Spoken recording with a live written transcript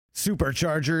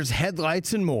superchargers,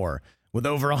 headlights, and more. With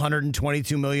over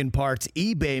 122 million parts,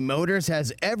 eBay Motors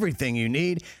has everything you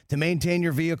need to maintain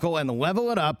your vehicle and level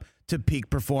it up to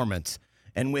peak performance.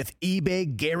 And with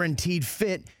eBay Guaranteed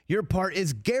Fit, your part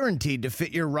is guaranteed to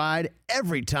fit your ride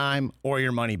every time or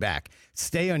your money back.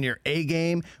 Stay on your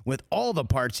A-game with all the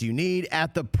parts you need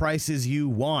at the prices you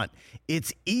want.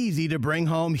 It's easy to bring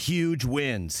home huge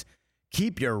wins.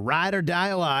 Keep your ride or die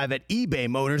alive at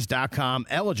ebaymotors.com.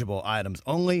 Eligible items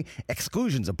only.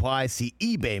 Exclusions apply. See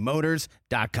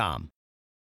ebaymotors.com.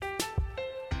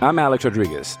 I'm Alex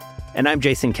Rodriguez. And I'm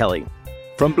Jason Kelly.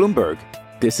 From Bloomberg,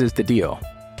 this is The Deal.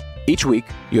 Each week,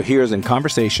 you'll hear us in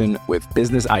conversation with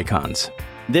business icons.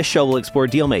 This show will explore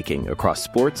deal-making across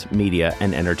sports, media,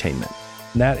 and entertainment.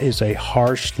 That is a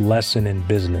harsh lesson in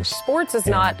business. Sports is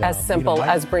not as simple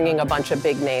as bringing a bunch of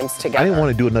big names together. I didn't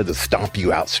want to do another stomp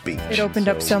you out speech. It opened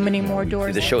up so many more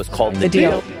doors. The show is called The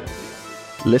Deal.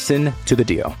 Listen to The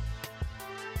Deal.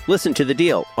 Listen to The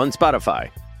Deal on Spotify.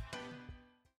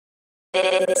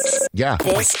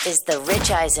 This is the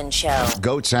Rich Eisen Show.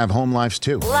 Goats have home lives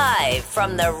too. Live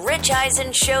from the Rich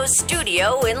Eisen Show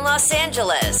studio in Los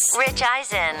Angeles. Rich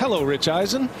Eisen. Hello, Rich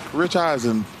Eisen. Rich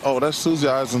Eisen. Oh, that's Susie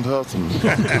Eisen's husband.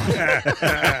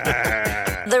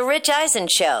 The Rich Eisen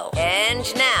Show.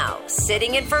 And now,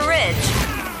 sitting in for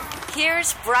Rich,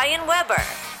 here's Brian Weber.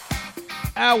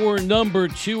 Hour number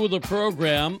 2 of the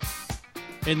program.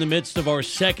 In the midst of our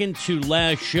second to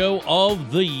last show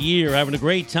of the year. Having a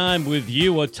great time with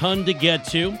you. A ton to get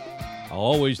to. I'll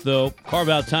always, though, carve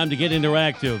out time to get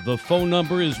interactive. The phone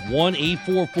number is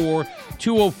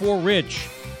 1-844-204-RICH.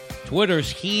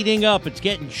 Twitter's heating up. It's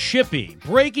getting chippy.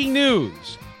 Breaking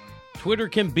news. Twitter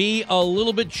can be a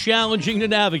little bit challenging to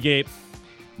navigate.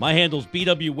 My handle's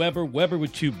BW Weber, Weber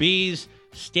with 2 B's.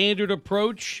 Standard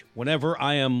approach. Whenever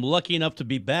I am lucky enough to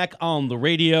be back on the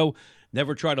radio,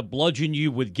 never try to bludgeon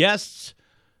you with guests.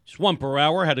 Just 1 per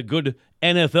hour. Had a good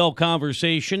NFL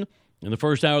conversation in the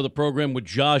first hour of the program with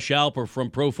Josh Alper from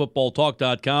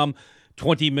ProFootballTalk.com.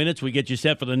 20 minutes. We get you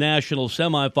set for the national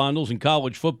semifinals in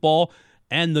college football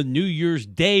and the New Year's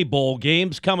Day bowl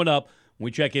games coming up.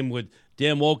 We check in with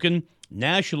Dan Wolken,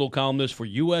 national columnist for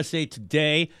USA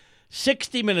Today.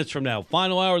 60 minutes from now,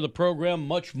 final hour of the program,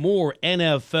 much more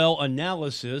NFL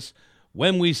analysis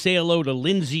when we say hello to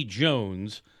Lindsey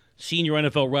Jones, senior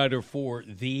NFL writer for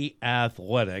The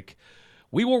Athletic.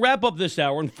 We will wrap up this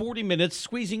hour in 40 minutes,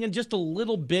 squeezing in just a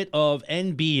little bit of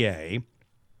NBA.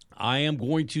 I am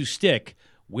going to stick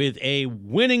with a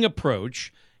winning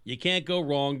approach. You can't go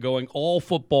wrong going all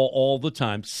football all the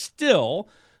time. Still,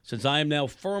 since I am now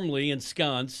firmly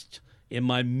ensconced in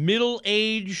my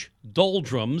middle-age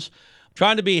doldrums, I'm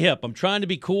trying to be hip. I'm trying to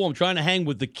be cool. I'm trying to hang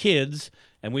with the kids.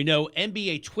 And we know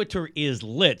NBA Twitter is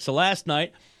lit. So last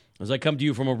night, as I come to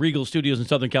you from a Regal Studios in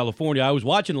Southern California, I was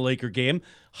watching the Laker game,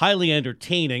 highly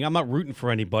entertaining. I'm not rooting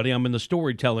for anybody. I'm in the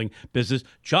storytelling business.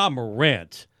 Ja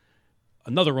Morant,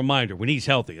 another reminder, when he's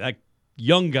healthy, that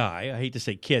young guy, I hate to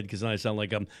say kid because then I sound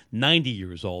like I'm 90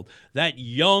 years old, that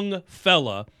young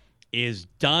fella is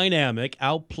dynamic,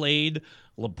 outplayed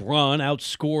LeBron,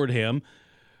 outscored him,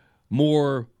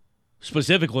 more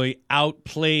specifically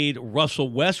outplayed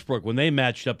Russell Westbrook when they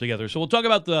matched up together. So we'll talk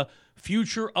about the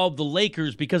future of the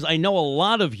Lakers because I know a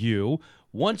lot of you,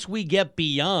 once we get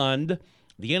beyond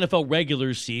the NFL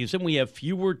regular season, we have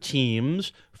fewer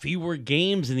teams, fewer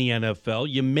games in the NFL.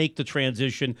 You make the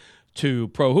transition to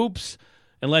pro hoops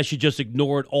unless you just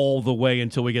ignore it all the way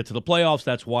until we get to the playoffs.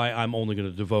 That's why I'm only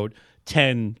going to devote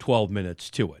 10, 12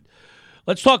 minutes to it.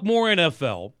 Let's talk more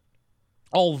NFL.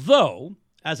 Although,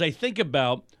 as I think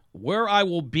about where I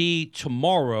will be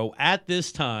tomorrow at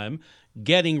this time,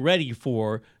 getting ready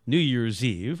for New Year's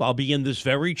Eve, I'll be in this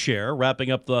very chair, wrapping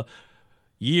up the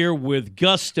year with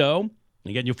gusto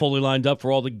and getting you fully lined up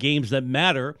for all the games that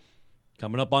matter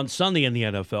coming up on Sunday in the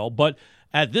NFL. But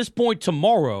at this point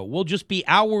tomorrow, we'll just be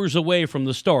hours away from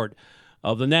the start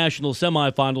of the national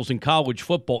semifinals in college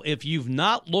football. If you've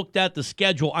not looked at the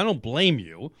schedule, I don't blame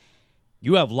you.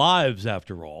 You have lives,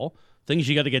 after all, things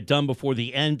you got to get done before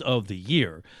the end of the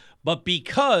year. But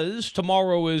because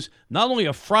tomorrow is not only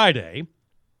a Friday,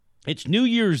 it's New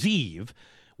Year's Eve,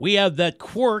 we have that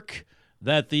quirk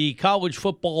that the college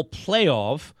football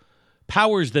playoff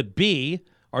powers that be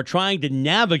are trying to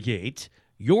navigate.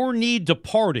 Your need to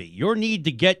party, your need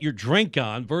to get your drink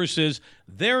on versus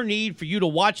their need for you to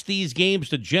watch these games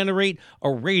to generate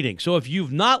a rating. So if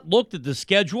you've not looked at the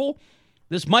schedule,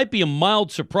 this might be a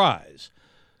mild surprise.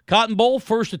 Cotton Bowl,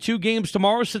 first of 2 games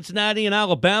tomorrow, Cincinnati and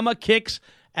Alabama, kicks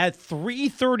at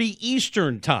 3:30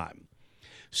 Eastern time.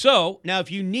 So, now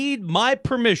if you need my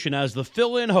permission as the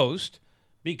fill-in host,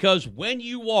 because when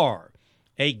you are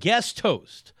a guest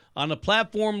host On a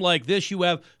platform like this, you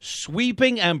have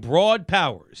sweeping and broad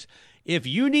powers. If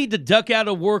you need to duck out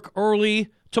of work early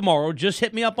tomorrow, just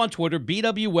hit me up on Twitter,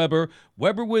 BW Weber,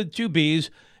 Weber with 2 Bs.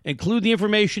 Include the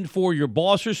information for your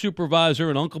boss or supervisor,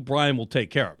 and Uncle Brian will take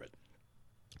care of it.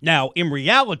 Now, in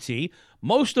reality,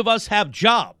 most of us have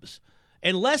jobs,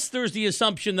 unless there's the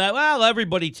assumption that, well,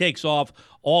 everybody takes off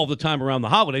all the time around the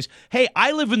holidays. Hey,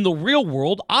 I live in the real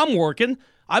world. I'm working.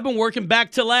 I've been working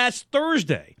back to last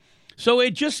Thursday. So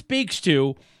it just speaks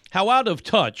to how out of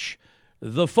touch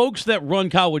the folks that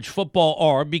run college football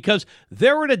are, because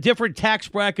they're in a different tax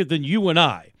bracket than you and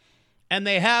I. And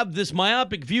they have this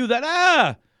myopic view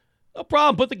that, no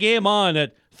problem, put the game on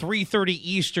at 3:30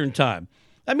 Eastern time.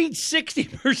 I mean,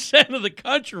 60% of the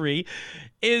country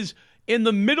is in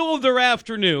the middle of their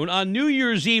afternoon on New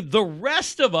Year's Eve. The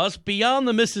rest of us beyond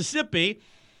the Mississippi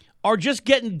are just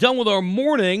getting done with our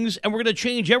mornings, and we're going to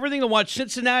change everything to watch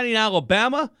Cincinnati and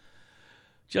Alabama.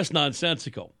 Just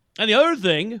nonsensical. And the other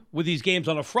thing with these games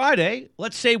on a Friday,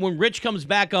 let's say when Rich comes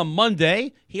back on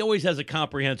Monday, he always has a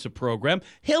comprehensive program.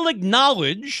 He'll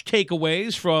acknowledge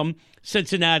takeaways from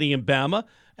Cincinnati and Bama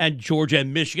and Georgia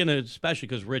and Michigan, especially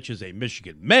because Rich is a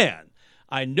Michigan man.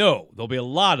 I know there'll be a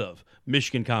lot of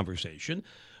Michigan conversation.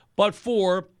 But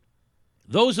for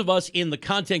those of us in the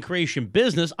content creation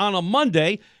business, on a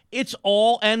Monday, it's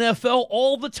all NFL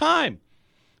all the time.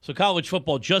 So college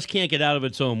football just can't get out of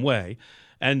its own way.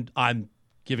 And I'm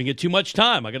giving it too much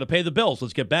time. I got to pay the bills.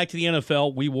 Let's get back to the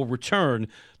NFL. We will return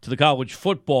to the college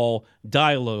football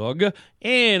dialogue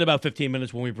in about 15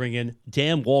 minutes when we bring in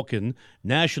Dan Wolken,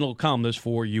 national columnist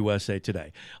for USA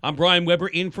Today. I'm Brian Weber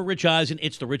in for Rich Eisen.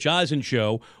 It's the Rich Eisen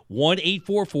Show,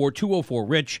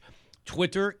 1-844-204-RICH.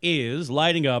 Twitter is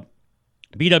lighting up.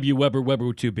 BW Weber, Weber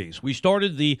with 2 Bs. We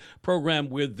started the program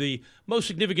with the most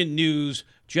significant news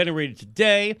generated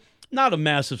today. Not a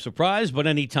massive surprise, but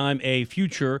anytime a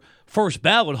future first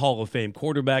ballot Hall of Fame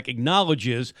quarterback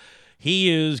acknowledges he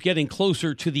is getting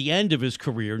closer to the end of his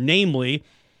career, namely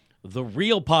the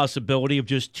real possibility of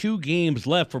just 2 games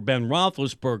left for Ben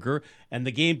Roethlisberger, and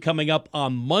the game coming up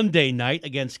on Monday night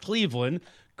against Cleveland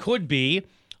could be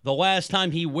the last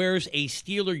time he wears a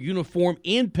Steeler uniform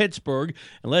in Pittsburgh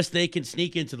unless they can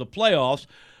sneak into the playoffs.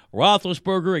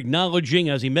 Roethlisberger acknowledging,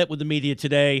 as he met with the media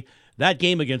today, that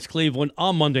game against Cleveland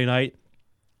on Monday night,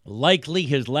 likely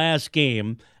his last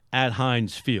game at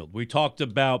Heinz Field. We talked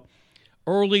about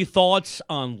early thoughts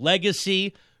on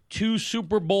legacy. 2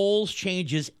 Super Bowls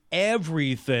changes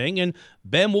everything, and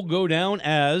Ben will go down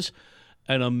as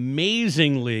an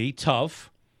amazingly tough,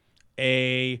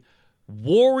 a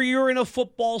warrior in a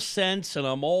football sense, and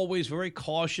I'm always very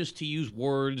cautious to use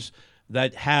words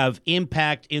that have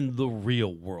impact in the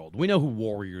real world. We know who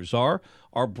warriors are,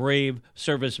 our brave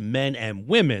service men and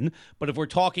women, but if we're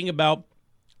talking about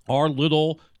our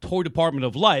little toy department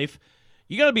of life,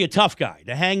 you got to be a tough guy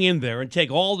to hang in there and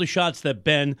take all the shots that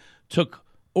Ben took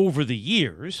over the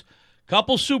years.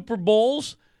 Couple Super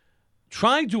Bowls,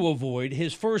 trying to avoid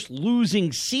his first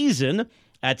losing season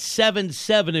at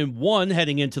 7-1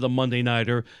 heading into the Monday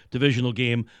Nighter divisional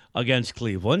game against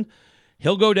Cleveland.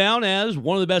 He'll go down as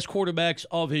one of the best quarterbacks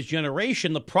of his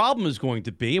generation. The problem is going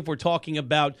to be, if we're talking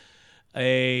about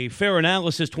a fair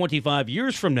analysis 25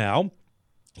 years from now,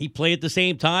 he played at the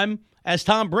same time as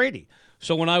Tom Brady.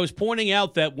 So when I was pointing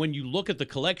out that when you look at the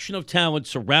collection of talent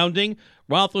surrounding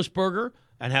Roethlisberger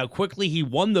and how quickly he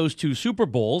won those 2 Super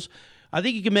Bowls, I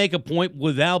think you can make a point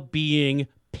without being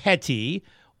petty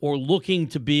or looking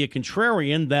to be a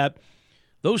contrarian that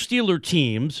those Steeler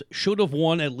teams should have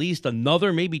won at least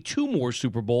another, maybe 2 more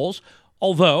Super Bowls,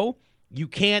 although you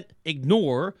can't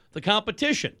ignore the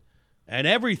competition. And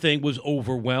everything was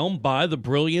overwhelmed by the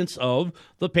brilliance of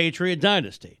the Patriot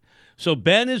dynasty. So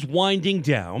Ben is winding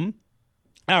down.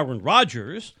 Aaron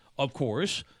Rodgers, of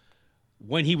course,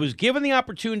 when he was given the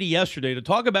opportunity yesterday to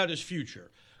talk about his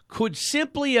future, could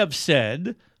simply have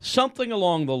said something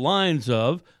along the lines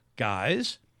of,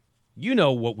 guys, you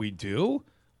know what we do.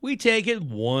 We take it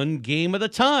 1 game at a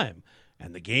time.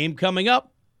 And the game coming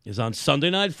up is on Sunday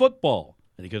Night Football.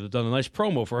 And he could have done a nice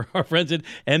promo for our friends at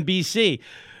NBC.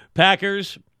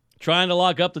 Packers trying to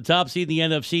lock up the top seed in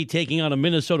the NFC, taking on a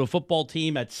Minnesota football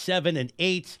team at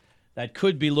 7-8 that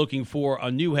could be looking for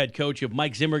a new head coach. If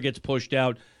Mike Zimmer gets pushed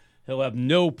out, he'll have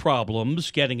no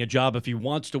problems getting a job if he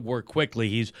wants to work quickly.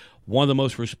 He's one of the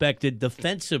most respected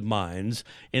defensive minds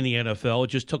in the NFL. It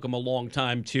just took him a long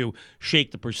time to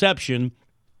shake the perception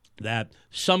that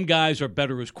some guys are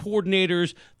better as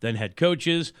coordinators than head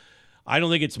coaches. I don't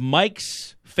think it's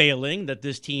Mike's failing that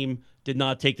this team did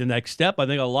not take the next step. I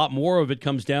think a lot more of it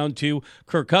comes down to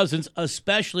Kirk Cousins,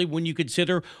 especially when you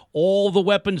consider all the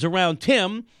weapons around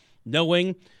Tim,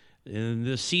 knowing In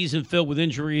this season filled with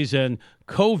injuries and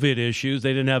COVID issues,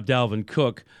 they didn't have Dalvin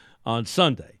Cook on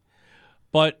Sunday.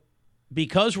 But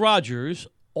because Rodgers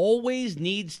always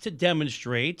needs to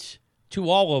demonstrate to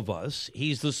all of us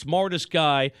he's the smartest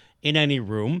guy in any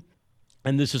room,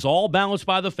 and this is all balanced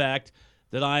by the fact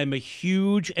that I am a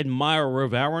huge admirer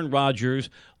of Aaron Rodgers,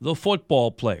 the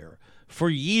football player. For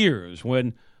years,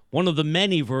 when one of the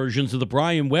many versions of the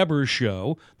Brian Weber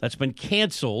show that's been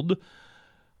canceled,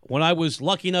 when I was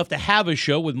lucky enough to have a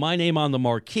show with my name on the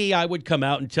marquee, I would come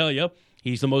out and tell you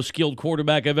he's the most skilled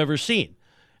quarterback I've ever seen.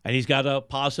 And he's got a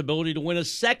possibility to win a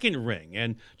second ring.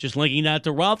 And just linking that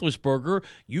to Roethlisberger,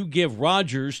 you give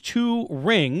Rodgers 2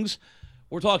 rings.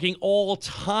 We're talking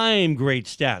all-time great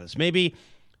status. Maybe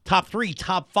top 3,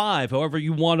 top 5, however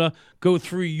you want to go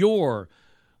through your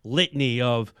litany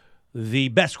of the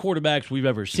best quarterbacks we've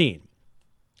ever seen.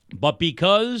 But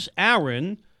because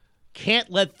Aaron can't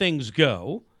let things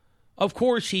go, of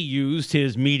course he used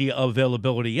his media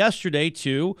availability yesterday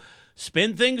to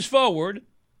spin things forward,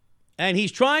 and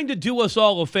he's trying to do us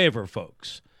all a favor,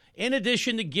 folks. In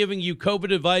addition to giving you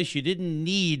COVID advice you didn't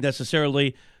need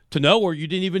necessarily to know, or you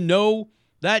didn't even know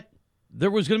that there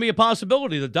was going to be a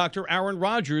possibility that Dr. Aaron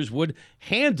Rodgers would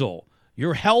handle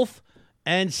your health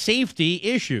and safety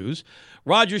issues.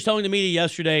 Rodgers telling the media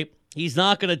yesterday he's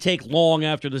not going to take long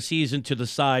after the season to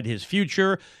decide his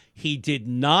future. He did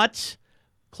not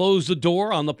close the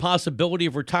door on the possibility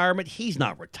of retirement. He's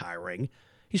not retiring.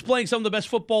 He's playing some of the best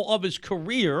football of his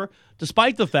career,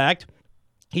 despite the fact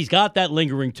he's got that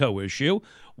lingering toe issue.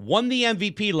 Won the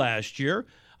MVP last year.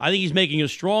 I think he's making a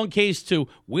strong case to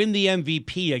win the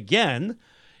MVP again.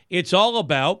 It's all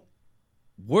about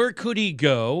where could he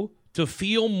go to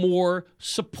feel more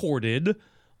supported,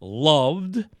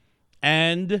 loved,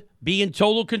 and be in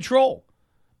total control.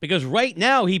 Because right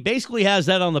now, he basically has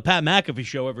that on the Pat McAfee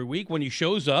show every week when he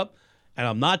shows up. And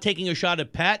I'm not taking a shot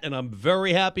at Pat, and I'm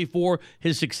very happy for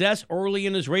his success early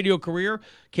in his radio career.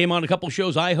 Came on a couple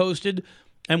shows I hosted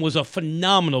and was a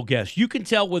phenomenal guest. You can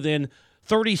tell within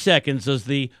 30 seconds does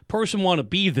the person want to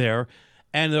be there.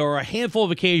 And there are a handful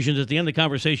of occasions at the end of the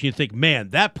conversation you think, man,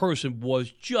 that person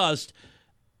was just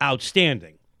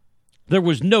outstanding. There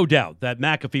was no doubt that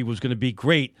McAfee was going to be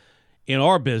great in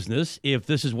our business if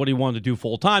this is what he wanted to do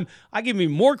full time. I give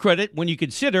him more credit when you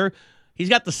consider he's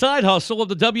got the side hustle of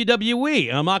the WWE.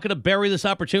 And I'm not going to bury this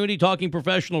opportunity talking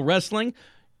professional wrestling.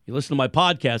 You listen to my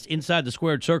podcast, Inside the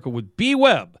Squared Circle with B.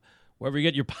 Webb, wherever you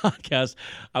get your podcast.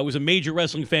 I was a major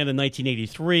wrestling fan in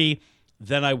 1983.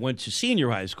 Then I went to senior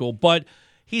high school. But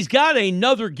he's got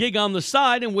another gig on the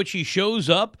side in which he shows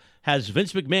up, has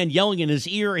Vince McMahon yelling in his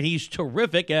ear, and he's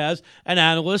terrific as an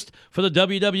analyst for the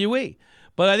WWE.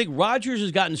 But I think Rodgers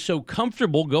has gotten so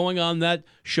comfortable going on that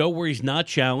show where he's not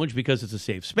challenged because it's a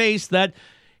safe space that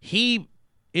he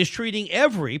is treating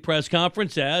every press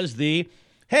conference as the,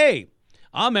 hey,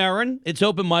 I'm Aaron, it's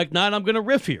open mic night, I'm going to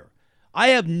riff here. I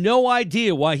have no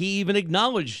idea why he even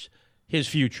acknowledged his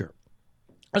future,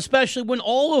 especially when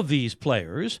all of these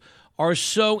players are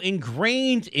so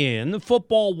ingrained in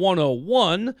Football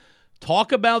 101.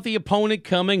 Talk about the opponent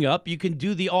coming up. You can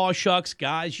do the aw shucks,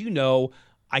 guys, you know,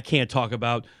 I can't talk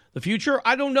about the future.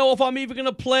 I don't know if I'm even going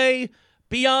to play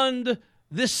beyond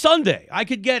this Sunday. I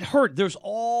could get hurt. There's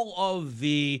all of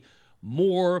the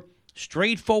more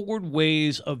straightforward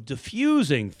ways of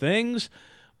diffusing things,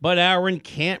 but Aaron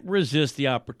can't resist the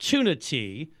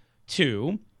opportunity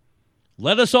to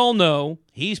let us all know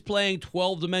he's playing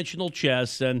 12-dimensional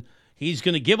chess, and he's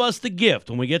going to give us the gift.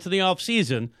 When we get to the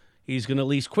offseason, he's going to at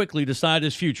least quickly decide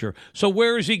his future. So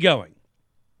where is he going?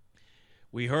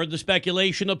 We heard the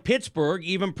speculation of Pittsburgh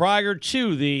even prior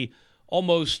to the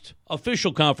almost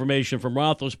official confirmation from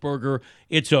Roethlisberger.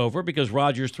 It's over because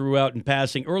Rodgers threw out in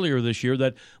passing earlier this year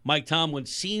that Mike Tomlin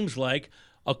seems like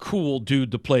a cool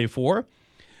dude to play for.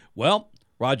 Well,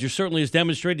 Rodgers certainly has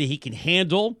demonstrated he can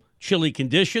handle chilly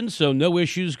conditions, so no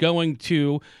issues going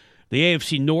to the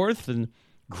AFC North and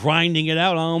grinding it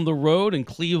out on the road in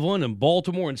Cleveland and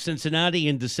Baltimore and Cincinnati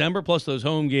in December, plus those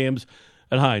home games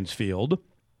at Heinz Field.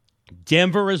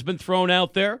 Denver has been thrown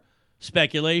out there.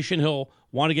 Speculation he'll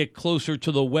want to get closer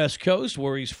to the West Coast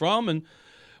where he's from and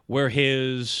where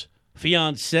his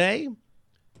fiancée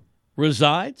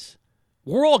resides.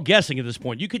 We're all guessing at this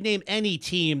point. You could name any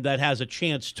team that has a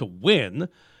chance to win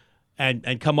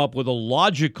and come up with a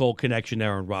logical connection to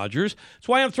Aaron Rodgers. That's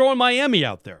why I'm throwing Miami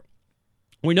out there.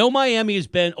 We know Miami has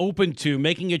been open to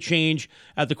making a change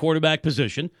at the quarterback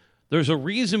position. There's a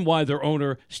reason why their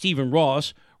owner, Stephen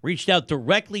Ross, reached out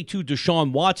directly to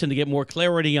Deshaun Watson to get more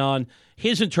clarity on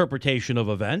his interpretation of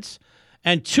events.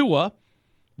 And Tua,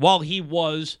 while he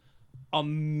was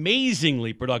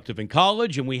amazingly productive in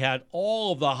college, and we had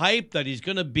all of the hype that he's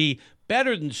going to be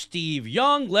better than Steve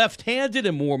Young, left-handed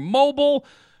and more mobile.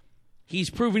 He's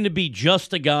proven to be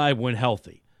just a guy when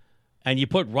healthy. And you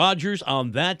put Rodgers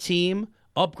on that team,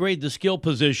 upgrade the skill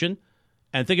position,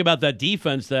 and think about that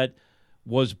defense that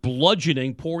was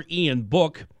bludgeoning poor Ian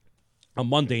Book on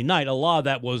Monday night. A lot of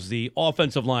that was the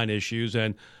offensive line issues,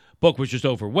 and Book was just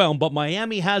overwhelmed. But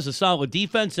Miami has a solid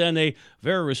defense and a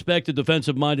very respected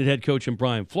defensive-minded head coach in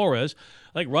Brian Flores.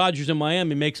 I think Rodgers in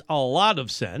Miami makes a lot of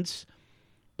sense.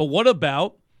 But what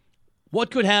about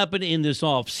what could happen in this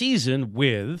offseason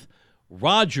with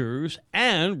Rodgers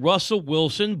and Russell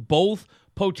Wilson both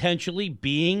potentially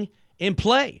being in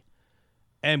play?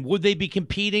 And would they be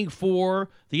competing for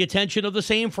the attention of the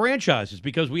same franchises?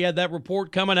 Because we had that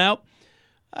report coming out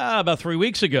about 3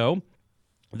 weeks ago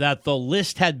that the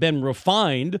list had been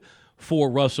refined for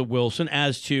Russell Wilson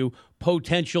as to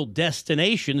potential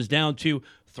destinations down to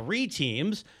 3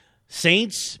 teams.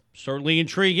 Saints, certainly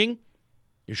intriguing.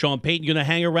 Is Sean Payton going to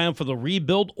hang around for the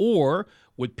rebuild, or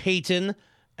would Payton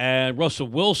and Russell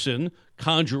Wilson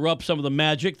conjure up some of the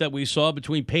magic that we saw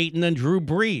between Payton and Drew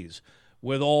Brees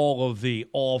with all of the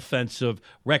offensive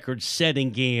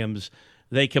record-setting games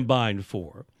they combined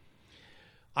for?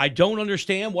 I don't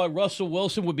understand why Russell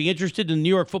Wilson would be interested in the New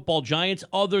York Football Giants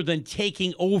other than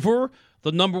taking over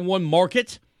the number one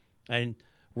market. And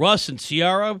Russ and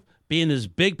Ciara being as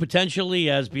big potentially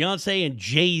as Beyonce and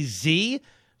Jay-Z,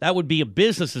 that would be a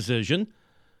business decision.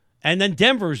 And then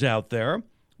Denver's out there,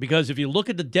 because if you look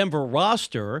at the Denver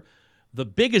roster, the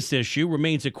biggest issue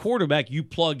remains a quarterback. You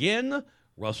plug in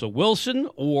Russell Wilson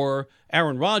or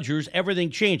Aaron Rodgers, everything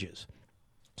changes.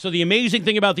 So the amazing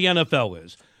thing about the NFL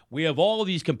is we have all of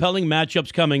these compelling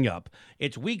matchups coming up.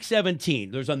 It's Week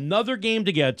 17. There's another game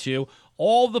to get to,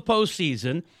 all the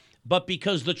postseason, but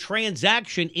because the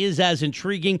transaction is as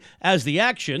intriguing as the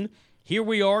action, here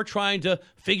we are trying to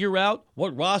figure out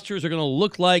what rosters are going to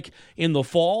look like in the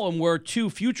fall and where 2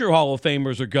 future Hall of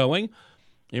Famers are going,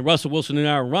 in Russell Wilson and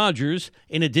Aaron Rodgers,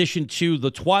 in addition to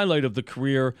the twilight of the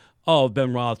career of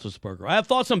Ben Roethlisberger. I have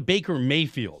thoughts on Baker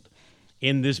Mayfield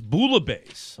in this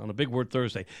Bouillabaisse on a Big Word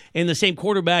Thursday. In the same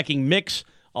quarterbacking mix,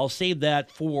 I'll save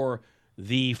that for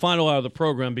the final hour of the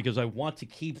program because I want to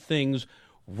keep things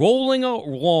rolling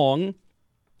along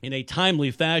in a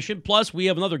timely fashion. Plus, we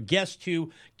have another guest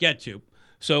to get to.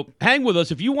 So hang with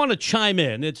us. If you want to chime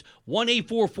in, it's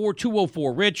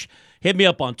 1-844-204-RICH. Hit me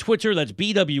up on Twitter. That's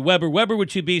BW Weber. Weber with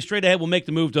 2 B. Straight ahead, we'll make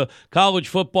the move to college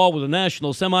football with the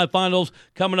national semifinals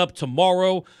coming up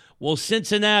tomorrow. Will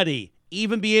Cincinnati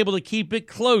even be able to keep it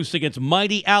close against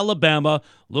mighty Alabama?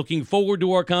 Looking forward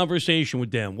to our conversation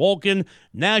with Dan Wolken,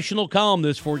 national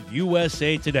columnist for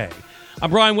USA Today.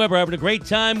 I'm Brian Weber, having a great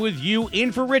time with you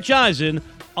in for Rich Eisen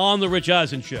on The Rich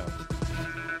Eisen Show.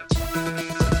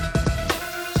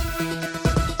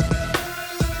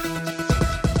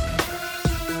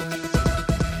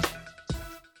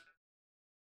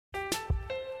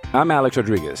 I'm Alex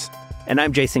Rodriguez. And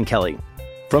I'm Jason Kelly.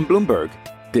 From Bloomberg,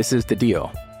 this is The Deal.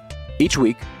 Each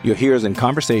week, you'll hear us in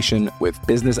conversation with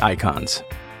business icons.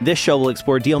 This show will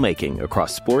explore deal-making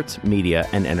across sports, media,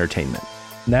 and entertainment.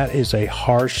 That is a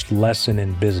harsh lesson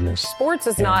in business. Sports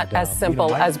is not as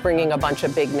simple as bringing a bunch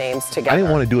of big names together. I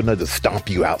didn't want to do another stomp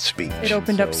you out speech. It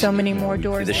opened up so many more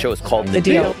doors. The show is called The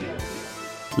Deal.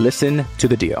 Listen to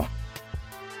The Deal.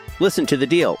 Listen to The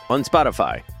Deal on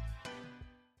Spotify.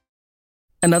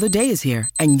 Another day is here,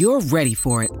 and you're ready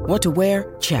for it. What to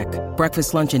wear? Check.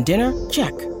 Breakfast, lunch, and dinner?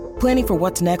 Check. Planning for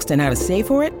what's next and how to save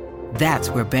for it? That's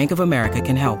where Bank of America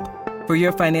can help. For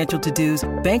your financial to-dos,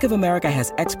 Bank of America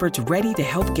has experts ready to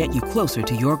help get you closer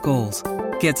to your goals.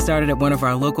 Get started at one of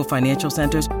our local financial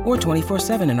centers or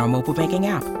 24/7 in our mobile banking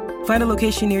app. Find a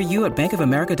location near you at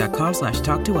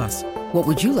bankofamerica.com/talktous. What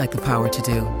would you like the power to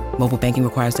do? Mobile banking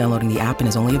requires downloading the app and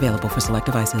is only available for select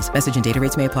devices. Message and data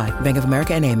rates may apply. Bank of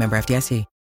America NA, member FDIC.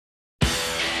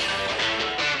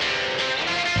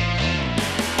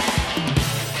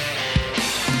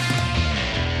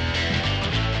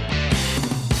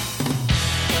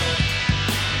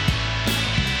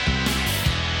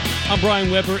 I'm Brian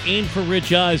Weber, in for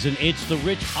Rich Eisen. It's the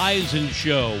Rich Eisen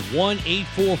Show.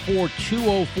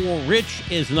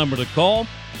 1-844-204-RICH is the number to call.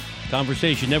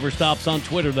 Conversation never stops on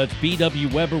Twitter. That's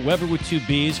BW Weber, Weber with 2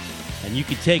 Bs. And you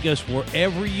can take us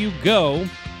wherever you go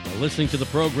by listening to the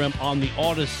program on the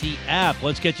Odyssey app.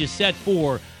 Let's get you set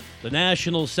for the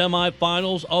national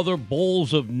semifinals, other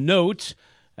bowls of note,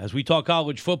 as we talk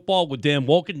college football with Dan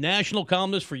Wolken, national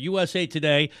columnist for USA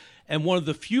Today, and one of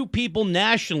the few people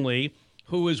nationally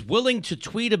who is willing to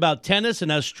tweet about tennis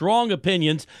and has strong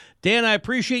opinions. Dan, I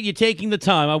appreciate you taking the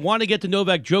time. I want to get to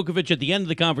Novak Djokovic at the end of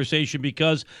the conversation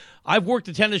because I've worked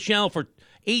the Tennis Channel for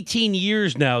 18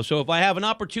 years now. So if I have an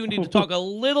opportunity to talk a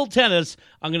little tennis,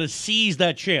 I'm going to seize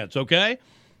that chance, okay?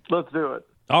 Let's do it.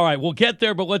 All right, we'll get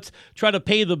there, but let's try to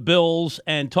pay the bills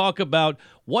and talk about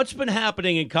what's been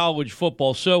happening in college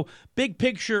football. So, big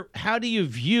picture, how do you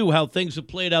view how things have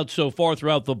played out so far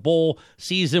throughout the bowl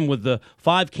season with the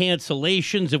 5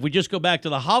 cancellations? If we just go back to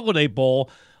the Holiday Bowl,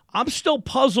 I'm still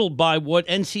puzzled by what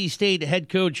NC State head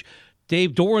coach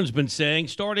Dave Doran's been saying,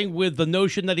 starting with the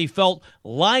notion that he felt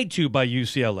lied to by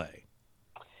UCLA.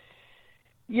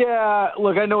 Yeah,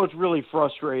 look, I know it's really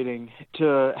frustrating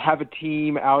to have a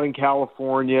team out in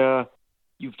California.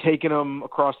 You've taken them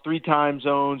across 3 time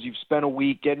zones. You've spent a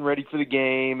week getting ready for the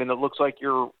game, and it looks like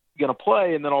you're going to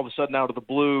play, and then all of a sudden out of the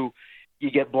blue, you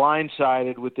get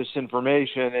blindsided with this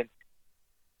information. And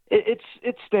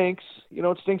it stinks. You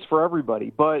know, it stinks for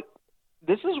everybody. But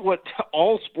this is what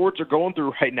all sports are going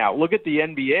through right now. Look at the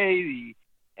NBA, the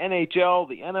NHL,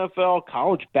 the NFL,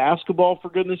 college basketball, for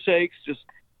goodness sakes.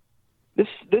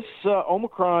 This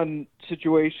Omicron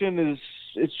situation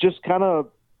it's just kind of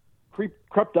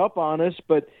crept up on us,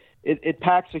 but it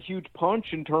packs a huge punch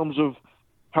in terms of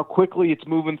how quickly it's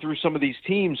moving through some of these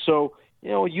teams. So, you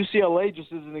know, UCLA,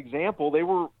 just as an example, they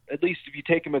were, at least if you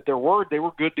take them at their word, they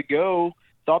were good to go,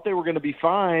 thought they were going to be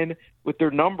fine with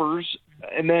their numbers,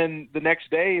 and then the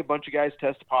next day a bunch of guys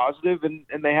test positive, and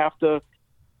they have to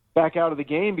back out of the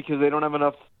game because they don't have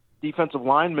enough defensive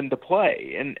linemen to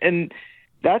play. And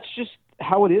that's just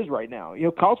how it is right now. You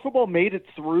know, college football made it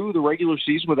through the regular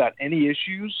season without any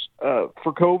issues for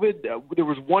COVID. There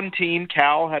was one team,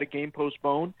 Cal, had a game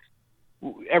postponed.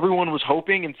 Everyone was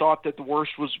hoping and thought that the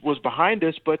worst was behind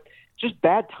us, but just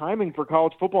bad timing for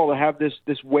college football to have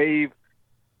this wave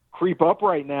creep up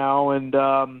right now. And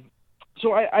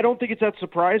so I don't think it's that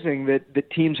surprising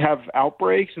that teams have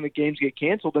outbreaks and the games get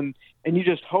canceled, and you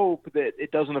just hope that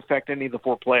it doesn't affect any of the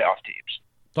 4 playoff teams.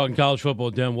 Talking college football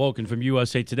with Dan Wolken from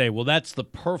USA Today. Well, that's the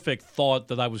perfect thought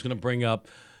that I was going to bring up,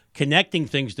 connecting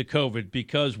things to COVID,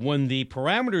 because when the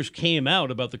parameters came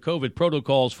out about the COVID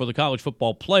protocols for the college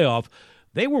football playoff,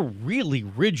 they were really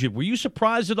rigid. Were you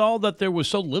surprised at all that there was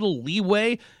so little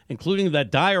leeway, including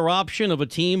that dire option of a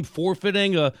team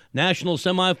forfeiting a national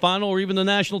semifinal or even the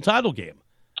national title game?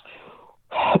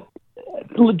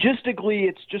 Logistically,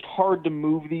 it's just hard to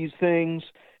move these things.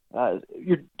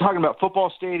 You're talking about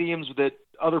football stadiums that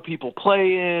other people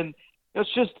play in.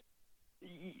 It's just,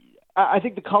 I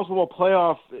think the college football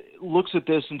playoff looks at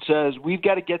this and says, we've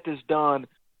got to get this done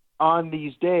on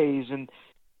these days. And,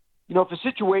 you know, if a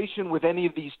situation with any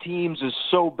of these teams is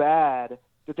so bad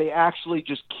that they actually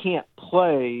just can't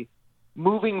play,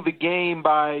 moving the game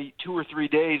by 2 or 3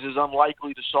 days is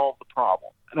unlikely to solve the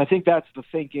problem. And I think that's the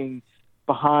thinking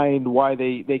behind why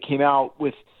they came out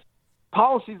with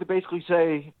policies that basically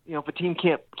say, you know, if a team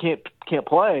can't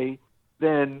play,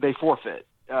 then they forfeit.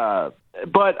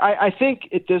 But I think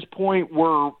at this point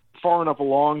we're far enough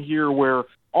along here where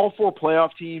all 4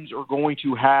 playoff teams are going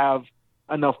to have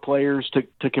enough players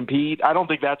to compete. I don't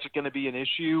think that's going to be an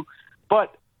issue.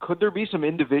 But could there be some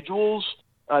individuals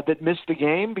that miss the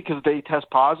game because they test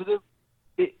positive?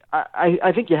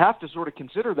 I think you have to sort of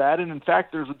consider that. And in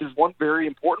fact, there's one very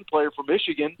important player from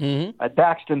Michigan,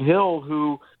 Daxton Hill,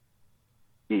 who,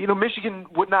 you know, Michigan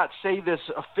would not say this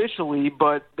officially,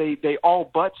 but they all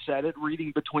but said it,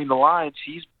 reading between the lines.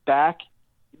 He's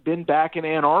been back in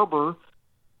Ann Arbor,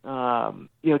 you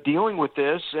know, dealing with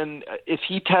this. And if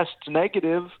he tests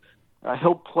negative,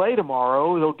 he'll play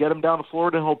tomorrow. They'll get him down to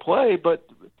Florida and he'll play, but,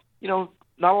 you know,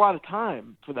 not a lot of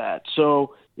time for that.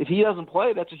 So if he doesn't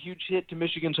play, that's a huge hit to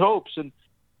Michigan's hopes. And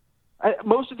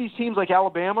most of these teams like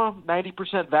Alabama,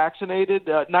 90% vaccinated,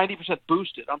 90%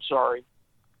 boosted,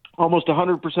 almost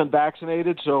 100%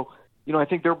 vaccinated. So, you know, I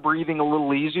think they're breathing a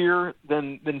little easier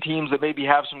than teams that maybe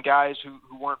have some guys who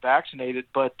weren't vaccinated.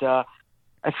 But I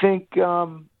think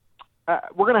we're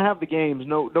going to have the games,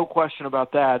 no question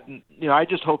about that. And, you know, I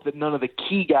just hope that none of the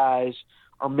key guys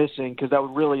are missing, because that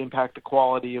would really impact the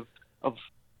quality of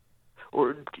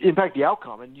or impact the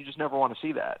outcome, and you just never want to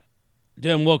see that.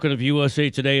 Dan Wolken of USA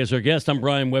Today is our guest. I'm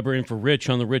Brian Weber in for Rich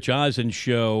on the Rich Eisen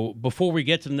Show. Before we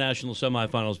get to the national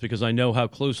semifinals, because I know how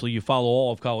closely you follow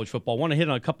all of college football, I want to hit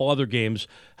on a couple other games.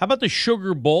 How about the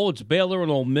Sugar Bowl? It's Baylor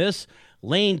and Ole Miss.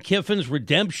 Lane Kiffin's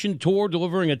redemption tour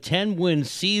delivering a 10-win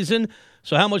season.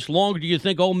 So how much longer do you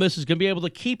think Ole Miss is going to be able to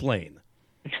keep Lane?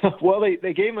 Well,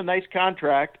 they gave him a nice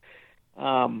contract,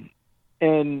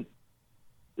 and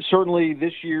certainly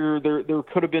this year there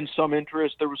could have been some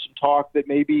interest. There was some talk that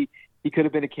maybe he could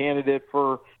have been a candidate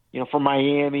for for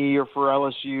Miami or for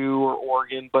LSU or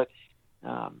Oregon, but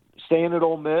staying at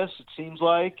Ole Miss, it seems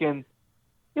like, and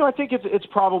I think it's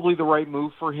probably the right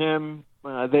move for him.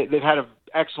 They've had an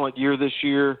excellent year this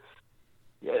year.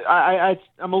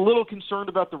 I'm a little concerned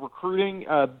about the recruiting.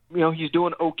 He's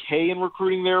doing okay in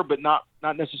recruiting there, but not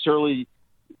necessarily,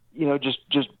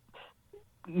 just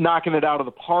knocking it out of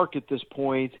the park at this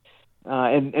point.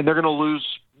 And they're going to lose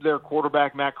their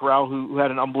quarterback, Matt Corral, who had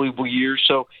an unbelievable year.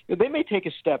 So they may take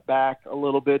a step back a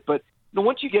little bit. But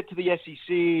once you get to the SEC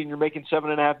and you're making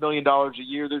 $7.5 million a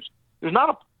year, there's not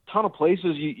a ton of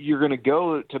places you're going to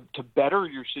go to better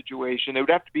your situation. It would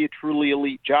have to be a truly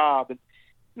elite job. And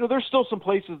there's still some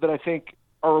places that I think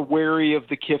are wary of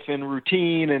the Kiffin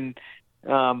routine and,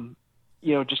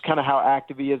 just kind of how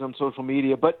active he is on social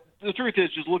media. But the truth is,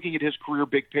 just looking at his career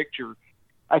big picture,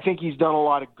 I think he's done a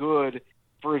lot of good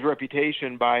for his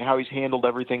reputation by how he's handled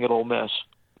everything at Ole Miss.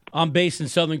 I'm based in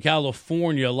Southern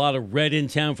California. A lot of red in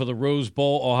town for the Rose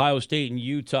Bowl, Ohio State and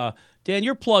Utah. Dan,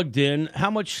 you're plugged in.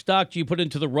 How much stock do you put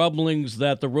into the rumblings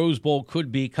that the Rose Bowl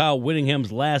could be Kyle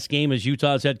Whittingham's last game as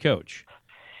Utah's head coach?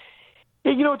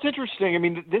 Yeah, it's interesting. I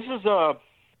mean, this is a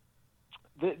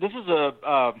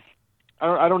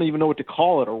I don't even know what to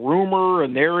call it, a rumor, a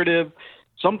narrative,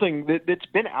 something that's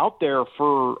been out there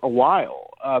for a while.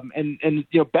 And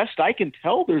best I can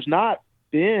tell, there's not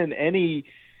been any,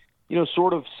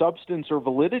 sort of substance or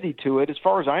validity to it. As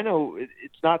far as I know,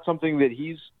 it's not something that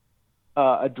he's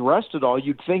addressed at all.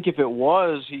 You'd think if it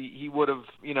was, he would have,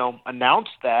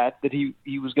 announced that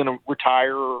he was going to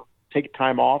retire or take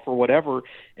time off or whatever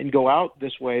and go out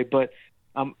this way. But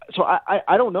so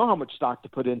I don't know how much stock to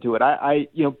put into it.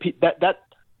 That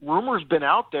rumor's been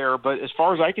out there, but as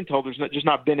far as I can tell, there's just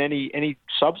not been any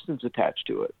substance attached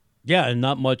to it. Yeah, and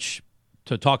not much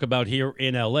to talk about here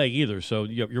in L.A. either. So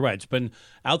you're right. It's been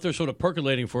out there sort of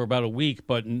percolating for about a week,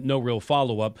 but no real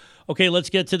follow-up. Okay, let's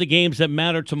get to the games that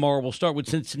matter tomorrow. We'll start with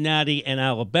Cincinnati and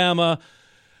Alabama.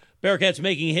 Bearcats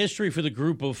making history for the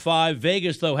group of five.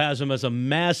 Vegas, though, has them as a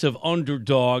massive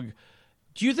underdog.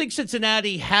 Do you think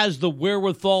Cincinnati has the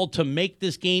wherewithal to make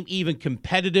this game even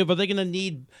competitive? Are they going to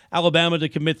need Alabama to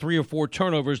commit 3 or 4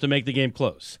 turnovers to make the game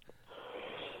close?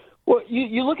 Well,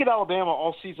 you look at Alabama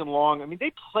all season long. I mean,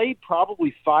 they played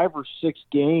probably 5 or 6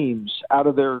 games out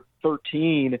of their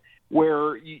 13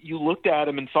 where you looked at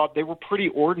them and thought they were pretty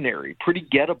ordinary, pretty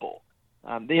gettable.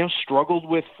 They struggled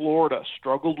with Florida,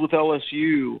 struggled with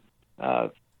LSU,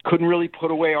 couldn't really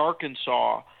put away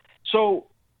Arkansas. So,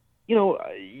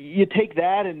 you take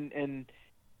that and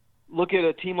look at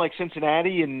a team like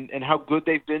Cincinnati and how good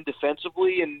they've been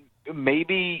defensively, and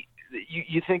maybe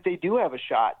you think they do have a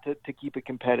shot to keep it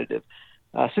competitive.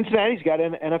 Cincinnati's got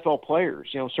NFL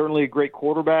players, certainly a great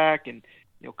quarterback and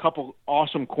a couple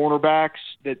awesome cornerbacks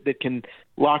that can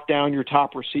lock down your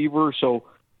top receiver. So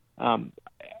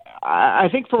I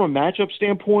think from a matchup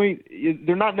standpoint,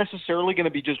 they're not necessarily going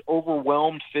to be just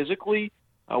overwhelmed physically.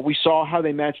 We saw how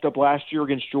they matched up last year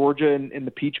against Georgia in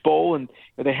the Peach Bowl, and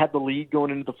they had the lead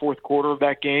going into the fourth quarter of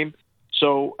that game.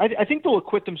 So I think they'll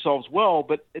acquit themselves well,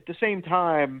 but at the same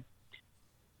time,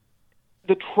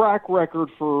 the track record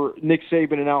for Nick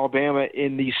Saban in Alabama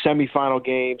in these semifinal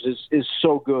games is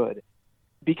so good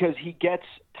because he gets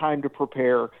time to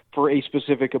prepare for a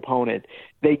specific opponent.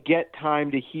 They get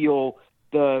time to heal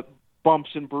the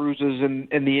bumps and bruises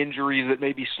and the injuries that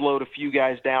maybe slowed a few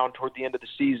guys down toward the end of the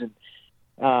season.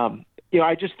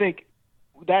 I just think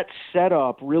that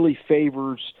setup really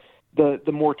favors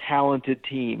the more talented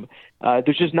team.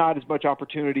 There's just not as much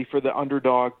opportunity for the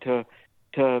underdog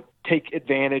to take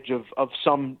advantage of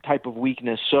some type of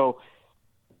weakness. So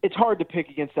it's hard to pick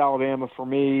against Alabama for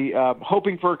me.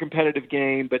 Hoping for a competitive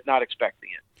game, but not expecting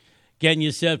it. Getting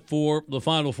you set for the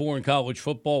Final Four in college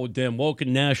football with Dan Wolken,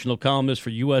 national columnist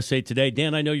for USA Today.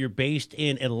 Dan, I know you're based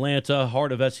in Atlanta,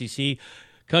 heart of SEC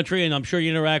country, and I'm sure you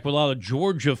interact with a lot of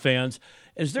Georgia fans.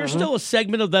 Is there still a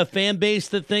segment of that fan base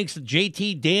that thinks that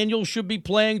JT Daniels should be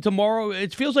playing tomorrow?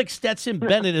 It feels like Stetson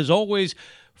Bennett is always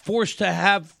forced to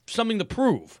have something to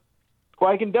prove. Well,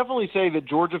 I can definitely say that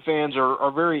Georgia fans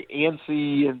are very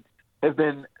antsy and have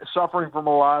been suffering from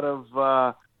a lot of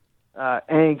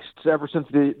angst ever since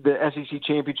the SEC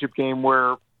championship game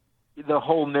where the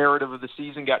whole narrative of the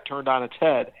season got turned on its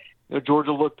head.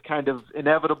 Georgia looked kind of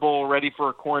inevitable, ready for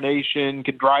a coronation,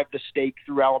 could drive the stake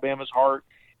through Alabama's heart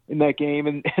in that game,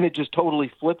 and it just totally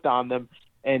flipped on them,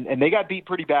 and they got beat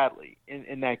pretty badly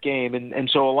in that game. And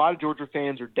so a lot of Georgia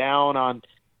fans are down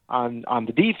on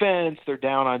the defense, they're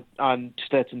down on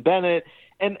Stetson Bennett,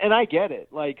 and I get it.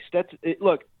 Like Stetson,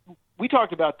 look, we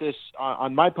talked about this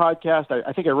on my podcast.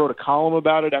 I think I wrote a column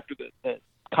about it after the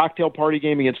cocktail party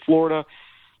game against Florida.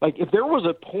 Like, if there was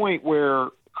a point where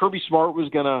Kirby Smart was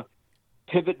going to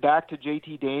pivot back to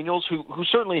JT Daniels, who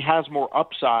certainly has more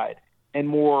upside and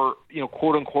more,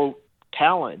 quote unquote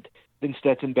talent than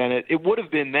Stetson Bennett, it would have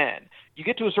been then. You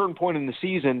get to a certain point in the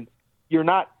season, you're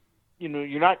not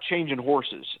changing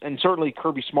horses, and certainly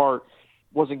Kirby Smart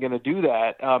wasn't going to do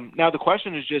that. Now the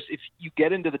question is just, if you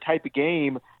get into the type of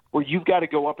game where you've got to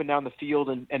go up and down the field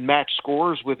and match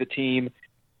scores with a team,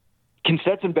 can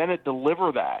Stetson Bennett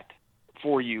deliver that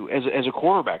for you as a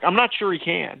quarterback? I'm not sure he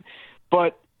can,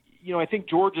 but I think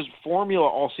Georgia's formula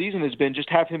all season has been just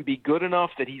have him be good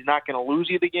enough that he's not going to lose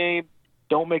you the game,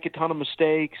 don't make a ton of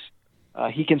mistakes.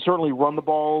 He can certainly run the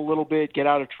ball a little bit, get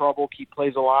out of trouble, keep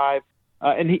plays alive,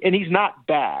 and he's not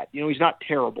bad. He's not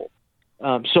terrible.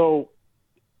 So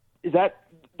is that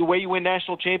the way you win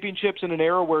national championships in an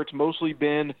era where it's mostly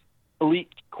been elite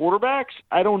quarterbacks?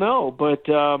 I don't know, but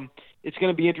it's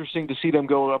going to be interesting to see them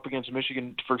go up against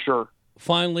Michigan for sure.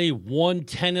 Finally, one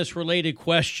tennis-related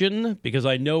question, because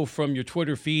I know from your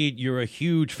Twitter feed you're a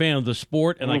huge fan of the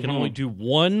sport, and I can only do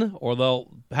one, or they'll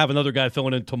have another guy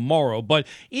filling in tomorrow. But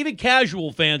even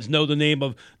casual fans know the name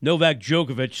of Novak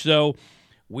Djokovic, so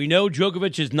we know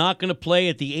Djokovic is not going to play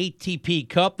at the ATP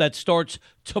Cup. That starts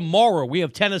tomorrow. We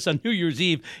have tennis on New Year's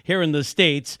Eve here in the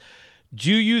States.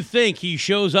 Do you think he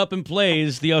shows up and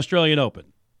plays the Australian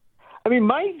Open? I mean,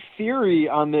 my theory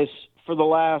on this for the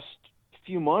last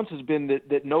few months has been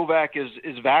that Novak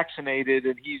is vaccinated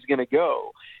and he's going to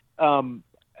go.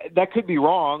 That could be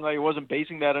wrong. I wasn't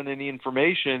basing that on any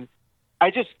information.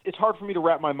 It's hard for me to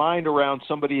wrap my mind around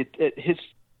somebody at his,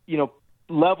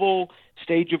 level,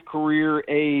 stage of career,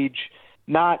 age,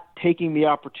 not taking the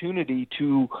opportunity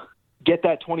to get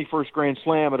that 21st Grand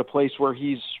Slam at a place where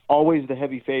he's always the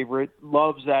heavy favorite,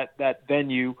 loves that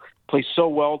venue, plays so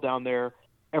well down there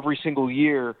every single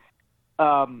year.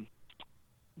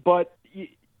 But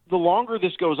the longer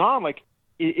this goes on,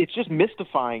 it's just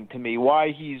mystifying to me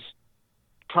why he's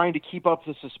trying to keep up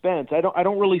the suspense. I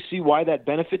don't really see why that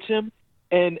benefits him.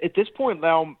 And at this point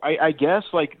now, I guess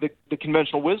the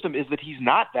conventional wisdom is that he's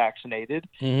not vaccinated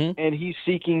and he's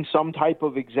seeking some type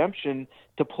of exemption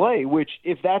to play, which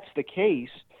if that's the case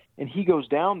and he goes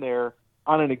down there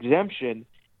on an exemption,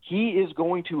 he is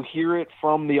going to hear it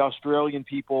from the Australian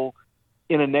people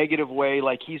in a negative way,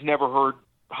 like he's never heard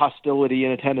hostility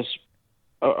in a tennis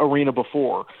arena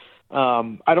before.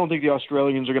 I don't think the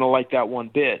Australians are going to like that one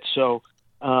bit. So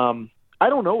I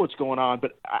don't know what's going on,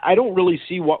 but I don't really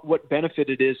see what benefit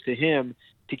it is to him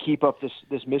to keep up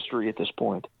this mystery at this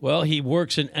point. Well, he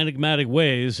works in enigmatic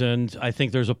ways, and I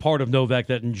think there's a part of Novak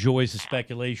that enjoys the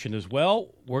speculation as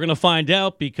well. We're going to find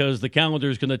out because the calendar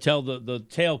is going to tell the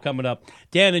tale coming up.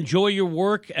 Dan, enjoy your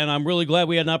work, and I'm really glad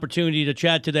we had an opportunity to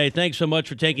chat today. Thanks so much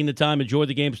for taking the time. Enjoy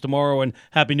the games tomorrow, and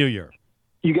Happy New Year.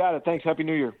 You got it. Thanks. Happy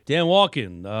New Year. Dan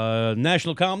Wolken,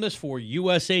 national columnist for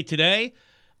USA Today.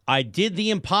 I did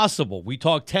the impossible. We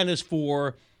talked tennis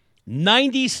for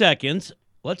 90 seconds.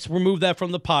 Let's remove that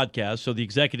from the podcast so the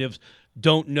executives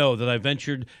don't know that I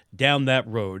ventured down that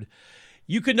road.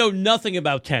 You could know nothing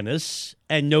about tennis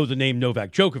and know the name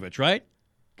Novak Djokovic, right?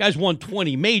 Guy's won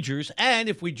 20 majors, and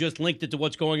if we just linked it to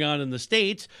what's going on in the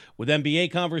States with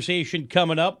NBA conversation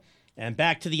coming up and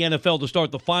back to the NFL to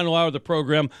start the final hour of the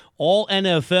program, all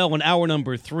NFL in hour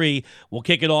number 3. We'll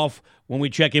kick it off when we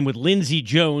check in with Lindsey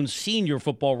Jones, senior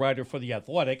football writer for The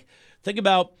Athletic. Think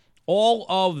about all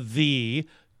of the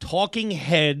talking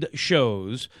head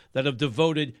shows that have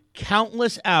devoted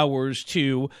countless hours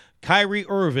to Kyrie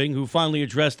Irving, who finally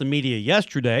addressed the media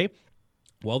yesterday.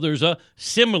 Well, there's a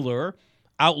similar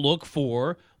outlook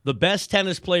for the best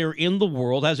tennis player in the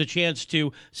world, has a chance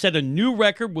to set a new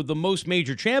record with the most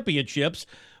major championships,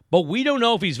 but we don't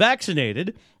know if he's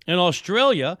vaccinated. And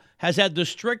Australia has had the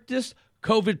strictest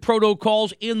COVID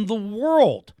protocols in the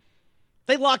world.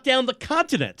 They locked down the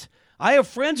continent. I have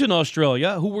friends in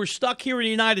Australia who were stuck here in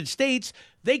the United States.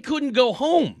 They couldn't go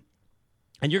home.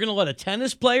 And you're going to let a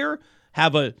tennis player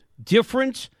have a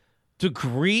different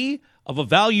degree of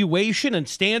evaluation and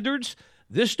standards?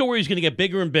 This story is going to get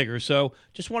bigger and bigger, so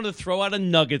just wanted to throw out a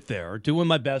nugget there, doing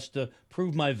my best to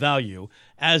prove my value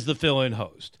as the fill-in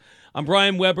host. I'm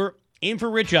Brian Weber, in for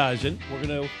Rich Eisen. We're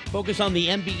going to focus on the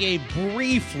NBA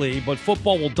briefly, but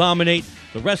football will dominate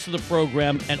the rest of the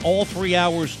program and all 3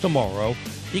 hours tomorrow.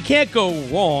 You can't go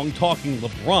wrong talking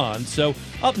LeBron, so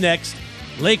up next,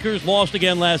 Lakers lost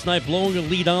again last night, blowing a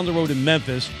lead on the road in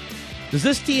Memphis. Does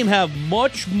this team have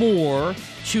much more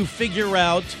to figure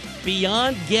out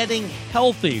beyond getting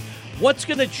healthy? What's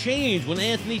going to change when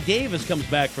Anthony Davis comes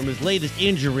back from his latest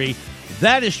injury?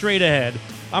 That is straight ahead.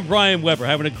 I'm Brian Weber,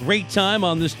 having a great time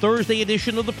on this Thursday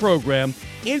edition of the program,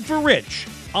 In for Rich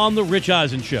on The Rich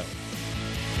Eisen Show.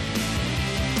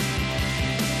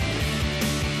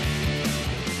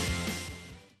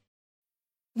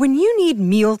 When you need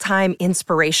mealtime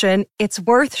inspiration, it's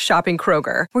worth shopping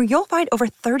Kroger, where you'll find over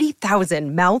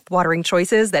 30,000 mouth-watering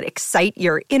choices that excite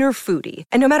your inner foodie.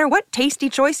 And no matter what tasty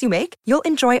choice you make, you'll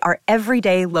enjoy our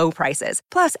everyday low prices,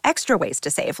 plus extra ways to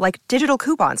save, like digital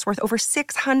coupons worth over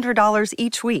 $600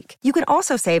 each week. You can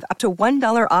also save up to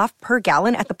 $1 off per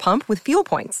gallon at the pump with fuel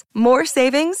points. More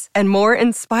savings and more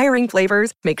inspiring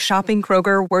flavors make shopping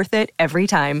Kroger worth it every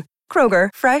time. Kroger,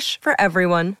 fresh for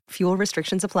everyone. Fuel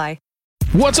restrictions apply.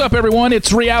 What's up, everyone?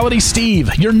 It's Reality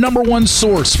Steve, your number one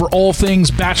source for all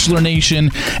things Bachelor Nation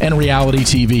and reality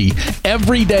TV.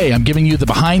 Every day, I'm giving you the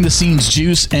behind-the-scenes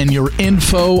juice and your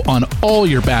info on all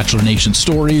your Bachelor Nation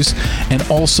stories, and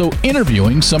also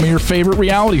interviewing some of your favorite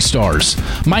reality stars.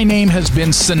 My name has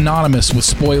been synonymous with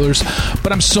spoilers,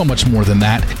 but I'm so much more than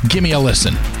that. Give me a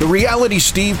listen. The Reality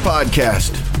Steve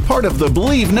Podcast, part of the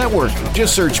Believe Network.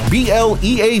 Just search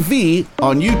BLEAV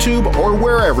on YouTube or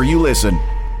wherever you listen.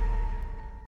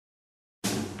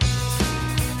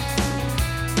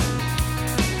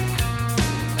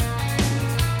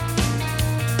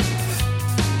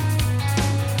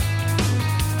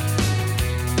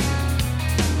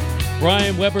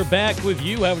 Brian Weber back with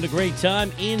you, having a great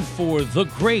time in for the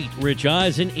great Rich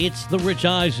Eisen. It's the Rich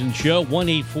Eisen Show,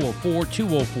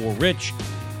 1-844-204-RICH.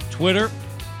 Twitter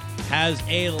has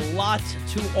a lot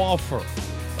to offer.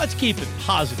 Let's keep it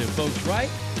positive, folks, right?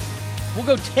 We'll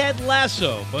go Ted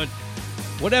Lasso, but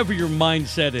whatever your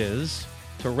mindset is,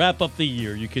 to wrap up the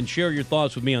year, you can share your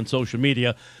thoughts with me on social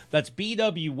media. That's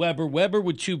BW Weber, Weber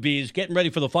with 2 B's, getting ready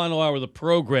for the final hour of the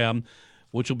program,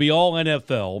 which will be all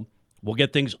NFL. We'll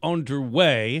get things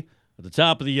underway at the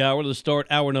top of the hour to start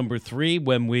hour number 3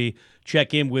 when we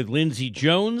check in with Lindsey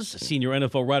Jones, senior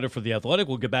NFL writer for The Athletic.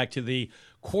 We'll get back to the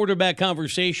quarterback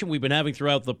conversation we've been having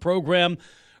throughout the program.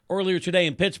 Earlier today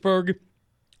in Pittsburgh,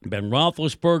 Ben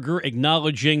Roethlisberger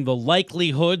acknowledging the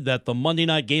likelihood that the Monday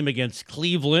night game against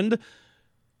Cleveland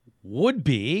would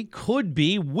be, could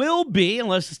be, will be,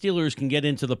 unless the Steelers can get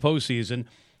into the postseason,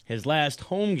 his last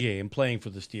home game playing for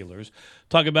the Steelers.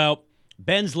 Talk about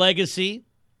Ben's legacy.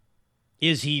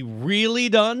 Is he really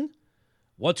done?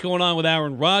 What's going on with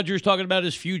Aaron Rodgers, talking about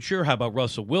his future? How about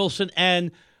Russell Wilson? And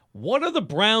what are the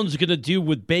Browns going to do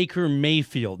with Baker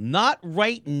Mayfield? Not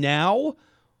right now,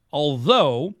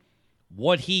 although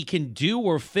what he can do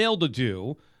or fail to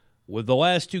do with the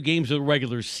last 2 games of the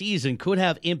regular season could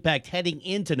have impact heading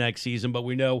into next season. But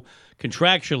we know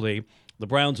contractually the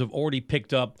Browns have already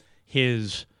picked up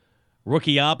his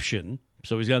rookie option,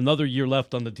 so he's got another year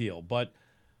left on the deal. But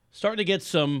starting to get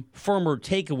some firmer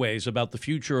takeaways about the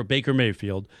future of Baker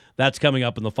Mayfield. That's coming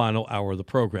up in the final hour of the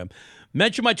program.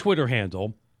 Mention my Twitter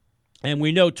handle, and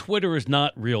we know Twitter is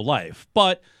not real life.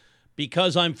 But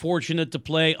because I'm fortunate to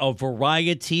play a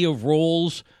variety of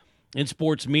roles in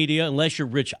sports media, unless you're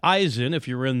Rich Eisen, if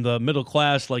you're in the middle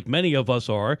class like many of us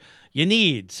are, you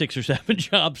need 6 or 7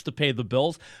 jobs to pay the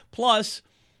bills. Plus,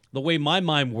 the way my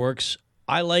mind works,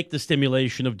 I like the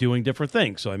stimulation of doing different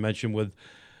things. So I mentioned with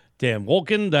Dan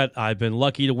Wolken that I've been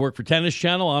lucky to work for Tennis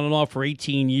Channel on and off for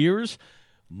 18 years,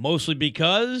 mostly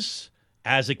because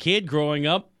as a kid growing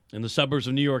up in the suburbs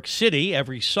of New York City,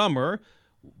 every summer,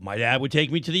 my dad would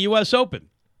take me to the U.S. Open,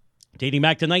 dating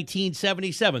back to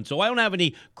 1977. So I don't have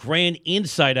any grand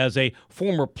insight as a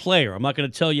former player. I'm not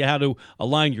going to tell you how to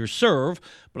align your serve,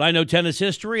 but I know tennis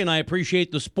history and I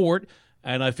appreciate the sport,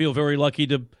 and I feel very lucky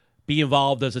to be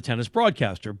involved as a tennis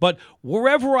broadcaster. But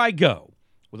wherever I go,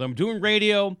 whether I'm doing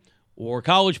radio or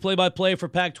college play-by-play for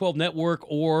Pac-12 Network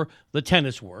or the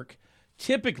tennis work,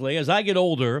 typically as I get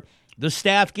older, the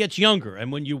staff gets younger.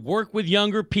 And when you work with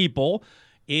younger people,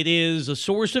 it is a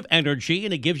source of energy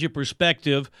and it gives you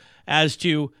perspective as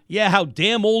to, how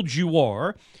damn old you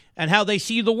are and how they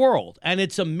see the world. And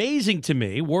it's amazing to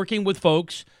me, working with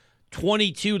folks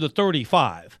 22 to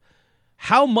 35,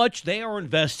 how much they are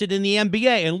invested in the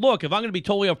NBA. And look, if I'm going to be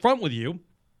totally upfront with you,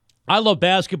 I love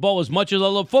basketball as much as I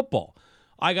love football.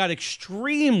 I got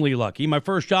extremely lucky. My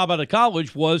first job out of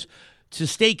college was to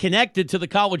stay connected to the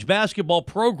college basketball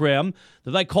program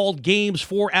that I called games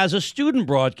for as a student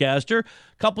broadcaster.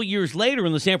 A couple years later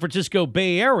in the San Francisco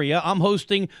Bay Area, I'm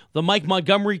hosting the Mike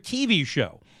Montgomery TV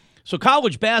show. So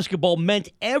college basketball meant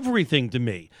everything to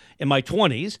me in my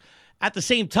 20s. At the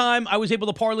same time, I was able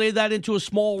to parlay that into a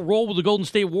small role with the Golden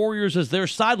State Warriors as their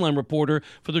sideline reporter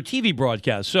for their TV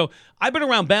broadcast. So I've been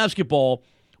around basketball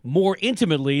more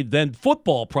intimately than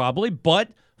football probably, but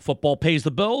football pays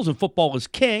the bills and football is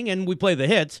king and we play the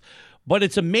hits. But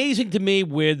it's amazing to me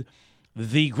with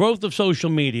the growth of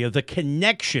social media, the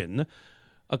connection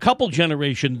a couple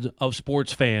generations of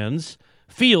sports fans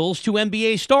feels to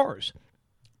NBA stars.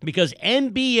 Because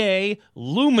NBA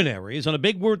luminaries on a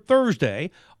Big Word Thursday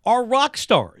are rock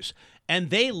stars, and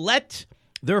they let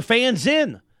their fans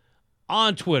in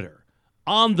on Twitter,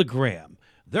 on the gram.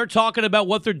 They're talking about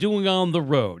what they're doing on the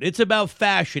road. It's about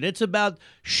fashion. It's about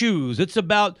shoes. It's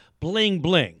about bling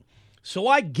bling. So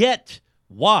I get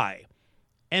why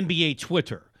NBA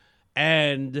Twitter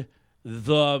and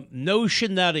the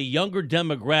notion that a younger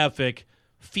demographic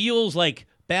feels like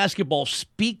basketball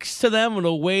speaks to them in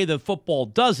a way that football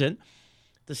doesn't.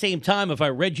 At the same time, if I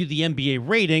read you the NBA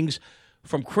ratings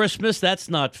from Christmas, that's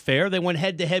not fair. They went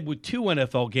head-to-head with 2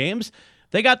 NFL games.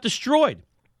 They got destroyed.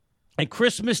 And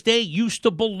Christmas Day used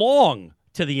to belong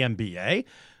to the NBA.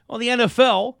 Well, the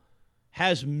NFL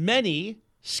has many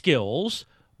skills,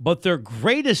 but their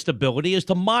greatest ability is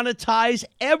to monetize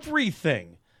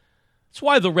everything. That's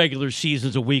why the regular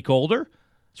season's a week older.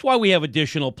 That's why we have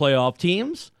additional playoff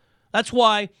teams. That's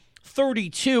why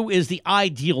 32 is the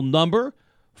ideal number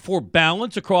for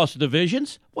balance across the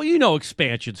divisions. Well, you know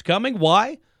expansion's coming.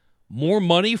 Why? More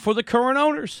money for the current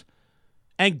owners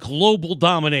and global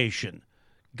domination.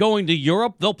 Going to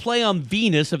Europe, they'll play on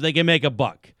Venus if they can make a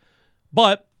buck.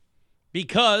 But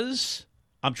because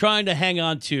I'm trying to hang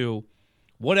on to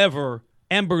whatever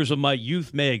embers of my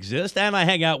youth may exist, and I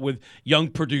hang out with young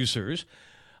producers,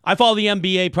 I follow the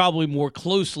NBA probably more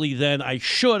closely than I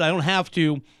should. I don't have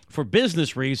to for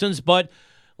business reasons, but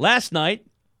last night,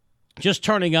 just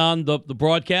turning on the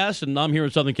broadcast, and I'm here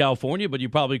in Southern California, but you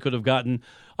probably could have gotten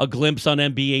a glimpse on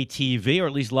NBA TV, or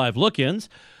at least live look-ins.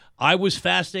 I was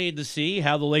fascinated to see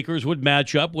how the Lakers would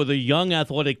match up with a young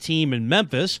athletic team in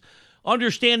Memphis,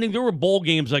 understanding there were bowl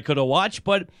games I could have watched,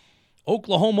 but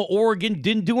Oklahoma, Oregon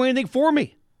didn't do anything for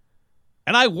me.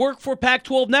 And I work for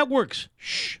Pac-12 networks.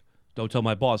 Shh, don't tell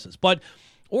my bosses. But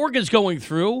Oregon's going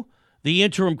through the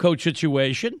interim coach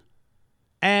situation,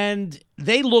 and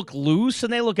they look loose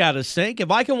and they look out of sync. If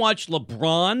I can watch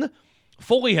LeBron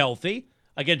fully healthy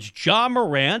against Ja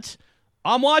Morant,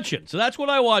 I'm watching. So that's what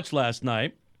I watched last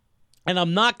night. And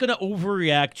I'm not going to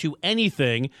overreact to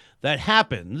anything that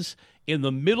happens in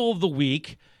the middle of the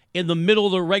week, in the middle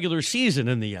of the regular season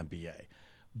in the NBA.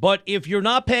 But if you're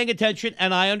not paying attention,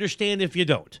 and I understand if you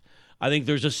don't, I think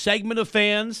there's a segment of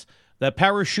fans that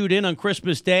parachute in on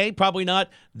Christmas Day, probably not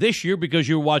this year because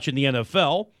you're watching the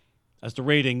NFL, as the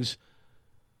ratings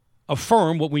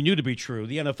affirm what we knew to be true.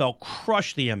 The NFL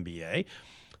crushed the NBA.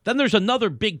 Then there's another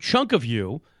big chunk of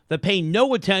you that pay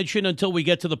no attention until we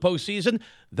get to the postseason.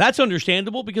 That's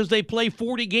understandable because they play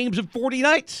 40 games in 40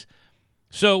 nights.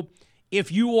 So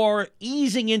if you are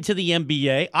easing into the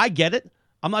NBA, I get it.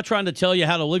 I'm not trying to tell you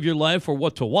how to live your life or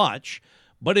what to watch.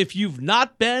 But if you've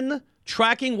not been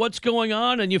tracking what's going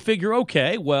on and you figure,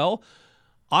 okay, well,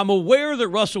 I'm aware that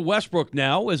Russell Westbrook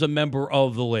now is a member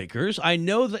of the Lakers. I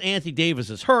know that Anthony Davis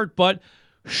is hurt, but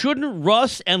shouldn't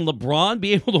Russ and LeBron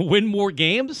be able to win more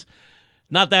games?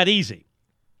 Not that easy,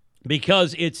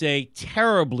 because it's a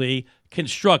terribly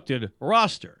constructed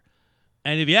roster.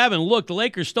 And if you haven't looked, the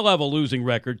Lakers still have a losing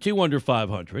record, 2 under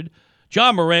 500.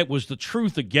 Ja Morant was the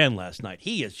truth again last night.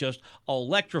 He is just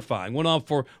electrifying. Went on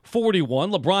for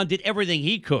 41. LeBron did everything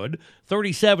he could,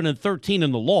 37 and 13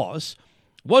 in the loss.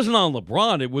 It wasn't on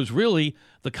LeBron. It was really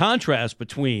the contrast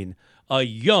between a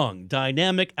young,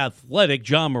 dynamic, athletic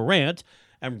Ja Morant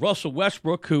and Russell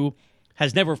Westbrook, who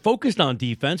has never focused on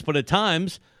defense, but at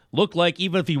times looked like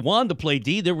even if he wanted to play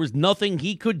D, there was nothing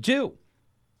he could do.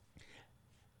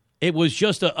 It was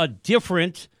just a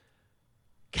different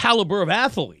caliber of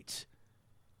athletes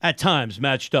at times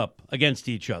matched up against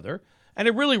each other. And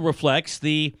it really reflects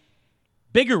the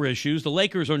bigger issues the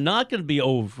Lakers are not going to be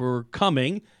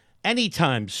overcoming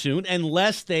anytime soon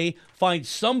unless they find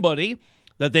somebody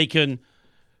that they can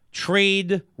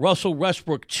trade Russell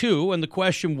Westbrook to. And the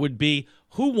question would be,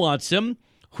 who wants him?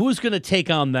 Who's going to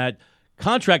take on that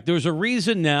contract? There's a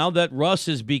reason now that Russ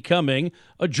is becoming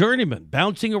a journeyman,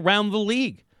 bouncing around the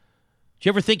league. Did you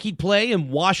ever think he'd play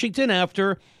in Washington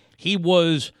after he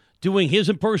was doing his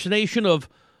impersonation of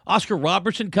Oscar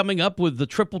Robertson coming up with the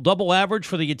triple-double average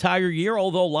for the entire year,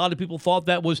 although a lot of people thought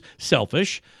that was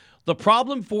selfish? The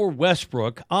problem for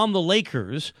Westbrook on the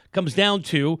Lakers comes down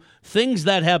to things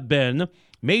that have been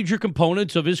major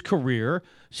components of his career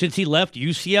since he left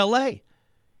UCLA.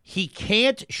 He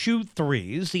can't shoot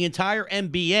threes. The entire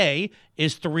NBA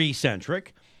is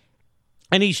three-centric,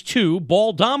 and he's too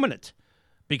ball-dominant.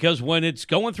 Because when it's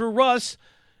going through Russ,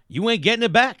 you ain't getting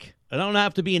it back. I don't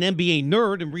have to be an NBA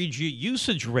nerd and read you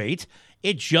usage rate.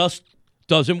 It just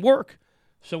doesn't work.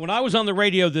 So when I was on the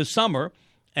radio this summer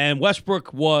and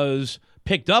Westbrook was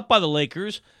picked up by the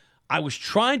Lakers, I was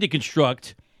trying to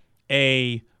construct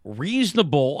a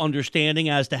reasonable understanding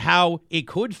as to how it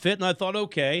could fit. And I thought,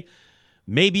 okay,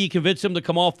 maybe you convince him to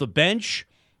come off the bench,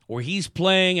 or he's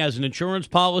playing as an insurance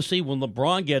policy when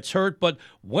LeBron gets hurt, but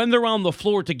when they're on the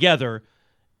floor together,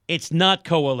 it's not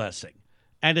coalescing.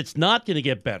 And it's not going to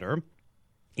get better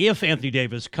if Anthony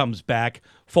Davis comes back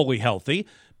fully healthy,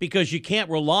 because you can't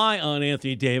rely on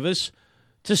Anthony Davis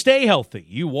to stay healthy.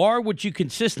 You are what you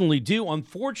consistently do.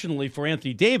 Unfortunately for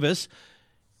Anthony Davis,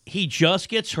 he just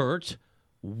gets hurt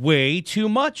way too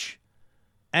much.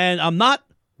 And I'm not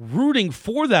rooting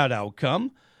for that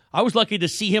outcome. I was lucky to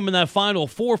see him in that Final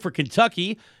Four for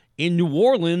Kentucky in New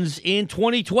Orleans in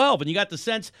 2012. And you got the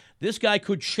sense this guy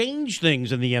could change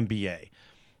things in the NBA.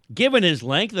 Given his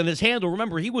length and his handle,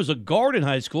 remember, he was a guard in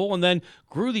high school and then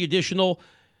grew the additional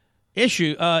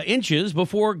inches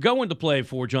before going to play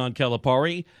for John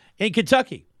Calipari in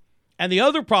Kentucky. And the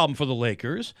other problem for the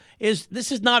Lakers is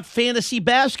this is not fantasy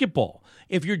basketball.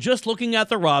 If you're just looking at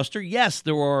the roster, yes,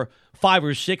 there are 5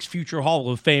 or 6 future Hall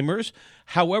of Famers.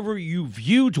 However you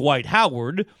view Dwight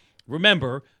Howard,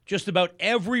 remember, just about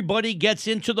everybody gets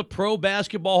into the Pro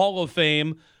Basketball Hall of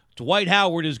Fame. Dwight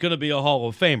Howard is going to be a Hall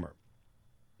of Famer.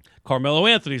 Carmelo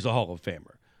Anthony's a Hall of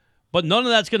Famer. But none of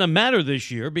that's going to matter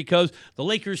this year because the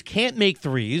Lakers can't make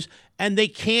threes and they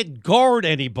can't guard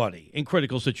anybody in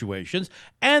critical situations,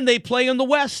 and they play in the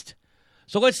West.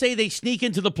 So let's say they sneak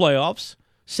into the playoffs,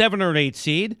 7 or 8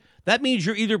 seed. That means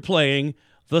you're either playing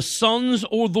the Suns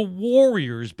or the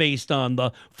Warriors based on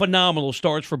the phenomenal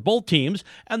starts for both teams,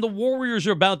 and the Warriors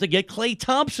are about to get Klay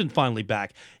Thompson finally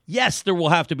back. Yes, there will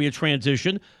have to be a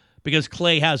transition because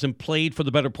Klay hasn't played for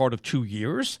the better part of 2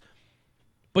 years.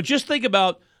 But just think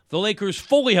about the Lakers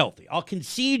fully healthy. I'll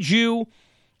concede you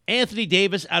Anthony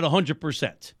Davis at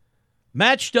 100%.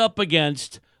 Matched up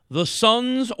against the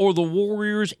Suns or the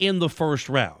Warriors in the first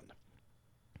round.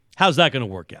 How's that going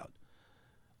to work out?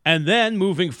 And then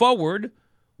moving forward,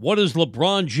 what does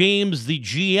LeBron James, the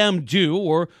GM, do?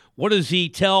 Or what does he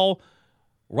tell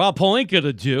Rob Pelinka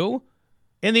to do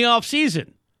in the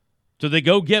offseason? Do they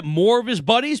go get more of his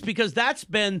buddies? Because that's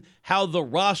been how the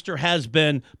roster has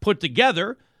been put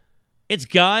together. It's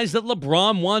guys that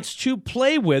LeBron wants to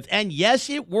play with. And yes,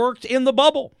 it worked in the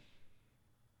bubble.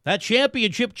 That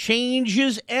championship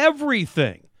changes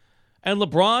everything. And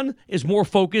LeBron is more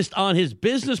focused on his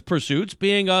business pursuits,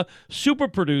 being a super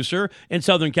producer in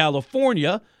Southern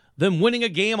California, than winning a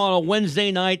game on a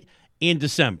Wednesday night in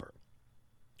December.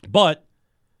 But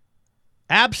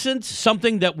absent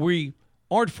something that we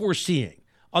aren't foreseeing,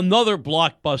 another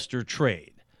blockbuster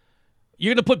trade,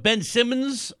 you're going to put Ben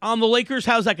Simmons on the Lakers?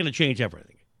 How's that going to change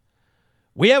everything?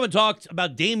 We haven't talked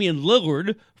about Damian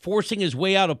Lillard forcing his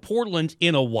way out of Portland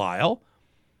in a while,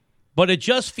 but it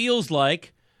just feels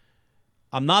like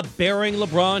I'm not burying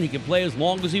LeBron. He can play as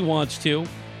long as he wants to,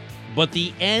 but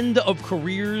the end of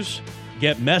careers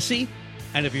get messy,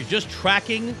 and if you're just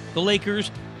tracking the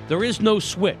Lakers, there is no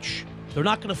switch. They're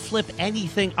not going to flip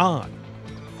anything on.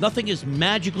 Nothing is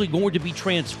magically going to be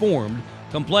transformed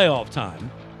come playoff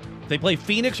time. If they play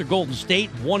Phoenix or Golden State,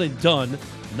 one and done,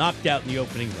 knocked out in the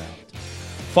opening round.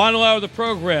 Final hour of the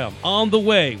program on the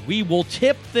way. We will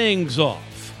tip things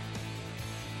off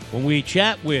when we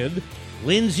chat with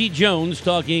Lindsey Jones,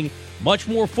 talking much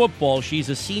more football. She's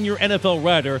a senior NFL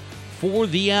writer for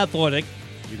The Athletic.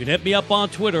 You can hit me up on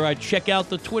Twitter. I check out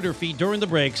the Twitter feed during the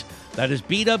breaks. That is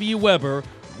BW Weber,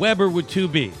 Weber with 2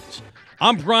 B's.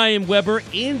 I'm Brian Weber,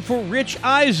 in for Rich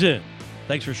Eisen.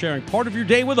 Thanks for sharing part of your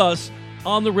day with us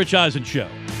on The Rich Eisen Show.